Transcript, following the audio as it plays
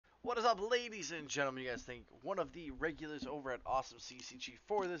What is up, ladies and gentlemen? You guys think one of the regulars over at Awesome CCG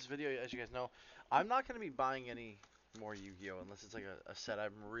for this video. As you guys know, I'm not going to be buying any more Yu-Gi-Oh! Unless it's like a set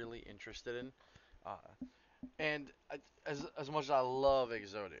I'm really interested in. Uh, as much as I love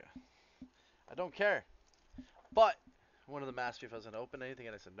Exodia, I don't care. But one of the Master Chief wasn't open anything,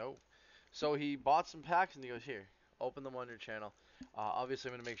 and I said no. So he bought some packs, and he goes, "Here, open them on your channel." Obviously,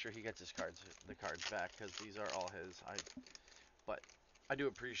 I'm going to make sure he gets the cards back, because these are all his. But I do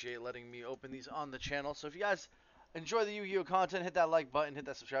appreciate letting me open these on the channel. So if you guys enjoy the Yu-Gi-Oh content, hit that like button, hit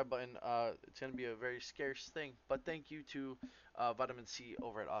that subscribe button. It's going to be a very scarce thing. But thank you to Vitamin C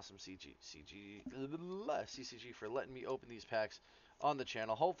over at Awesome CCG for letting me open these packs on the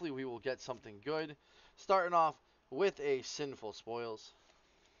channel. Hopefully we will get something good. Starting off with a Sinful Spoils.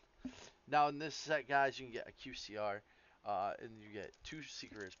 Now in this set, guys, you can get a QCR, and you get 2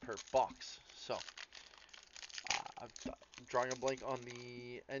 secrets per box. So I'm drawing a blank on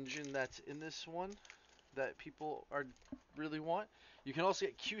the engine that's in this one that people really want. You can also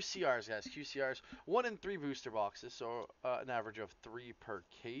get QCRs, guys. QCRs, 1 in 3 booster boxes, so an average of 3 per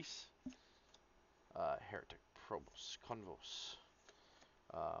case. Heretic, Probos, Convos,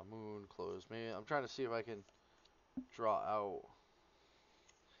 Moon, Close. Man, I'm trying to see if I can draw out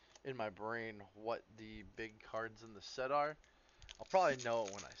in my brain what the big cards in the set are. I'll probably know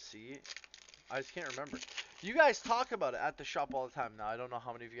it when I see it. I just can't remember. You guys talk about it at the shop all the time. Now, I don't know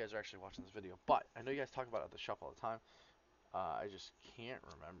how many of you guys are actually watching this video, but I know you guys talk about it at the shop all the time. I just can't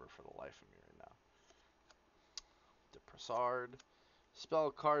remember for the life of me right now. Depressard. Spell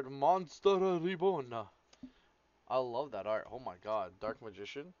card Monster Reborn. I love that art. Oh my god. Dark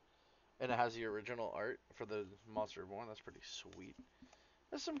Magician. And it has the original art for the Monster Reborn. That's pretty sweet.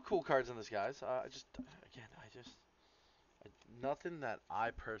 There's some cool cards in this, guys. Nothing that I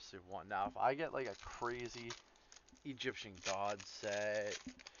personally want. Now, if I get like a crazy Egyptian god set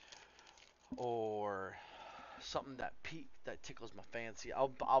or something that tickles my fancy,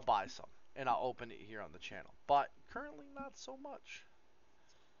 I'll buy some and I'll open it here on the channel. But currently, not so much.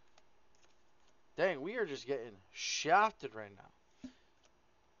 Dang, we are just getting shafted right now.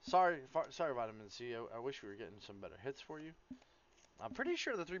 Sorry, Vitamin C. I wish we were getting some better hits for you. I'm pretty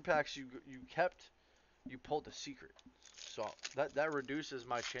sure the 3 packs you kept, you pulled a secret. So that reduces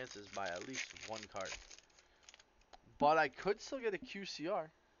my chances by at least 1 card. But I could still get a QCR.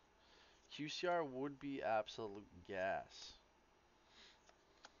 QCR would be absolute gas.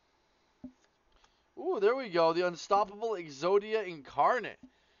 Ooh, there we go. The Unstoppable Exodia Incarnate.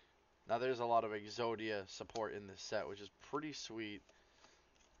 Now, there's a lot of Exodia support in this set, which is pretty sweet.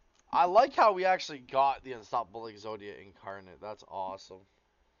 I like how we actually got the Unstoppable Exodia Incarnate. That's awesome.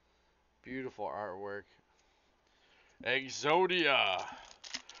 Beautiful artwork. Exodia.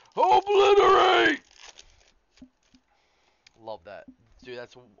 Obliterate! Love that. Dude,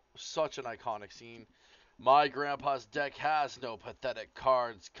 that's such an iconic scene. My grandpa's deck has no pathetic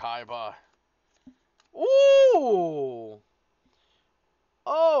cards, Kaiba. Ooh!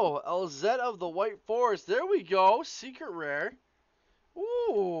 Oh, LZ of the White Forest. There we go. Secret rare.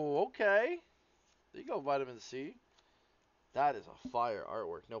 Ooh, okay. There you go, Vitamin C. That is a fire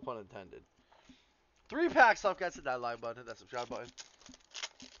artwork. No pun intended. 3 packs left, guys. Hit that like button. Hit that subscribe button.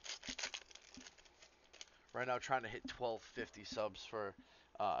 Right now, trying to hit 1250 subs for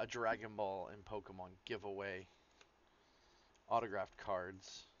a Dragon Ball and Pokemon giveaway. Autographed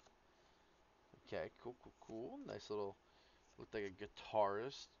cards. Okay, cool. Nice little, looked like a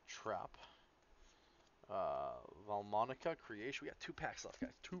guitarist. Trap. Valmonica Creation. We got 2 packs left,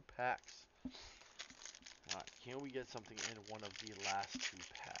 guys. 2 packs. Alright, can we get something in one of the last 2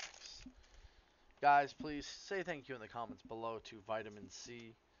 packs? Guys, please say thank you in the comments below to Vitamin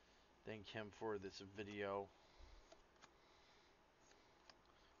C. Thank him for this video.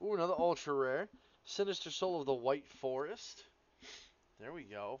 Ooh, another ultra rare. Sinister Soul of the White Forest. There we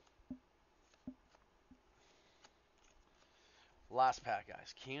go. Last pack,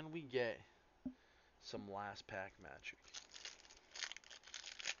 guys. Can we get some last pack magic?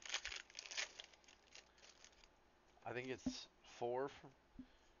 I think it's 4.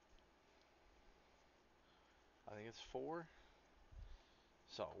 I think it's 4.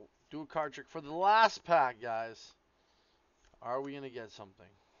 So, do a card trick for the last pack, guys. Are we going to get something?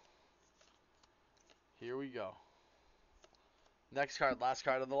 Here we go. Next card, last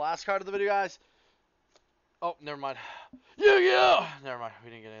card, and the last card of the video, guys. Oh, never mind. Yeah. Never mind.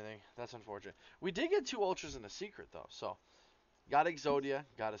 We didn't get anything. That's unfortunate. We did get 2 ultras and a secret, though. So, got Exodia.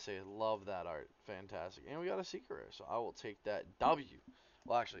 Gotta say, love that art. Fantastic. And we got a secret rare. So, I will take that W.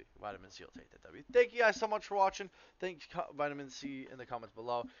 Well, actually, Vitamin C will take that W. Thank you guys so much for watching. Thank Vitamin C in the comments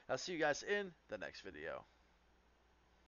below. I'll see you guys in the next video.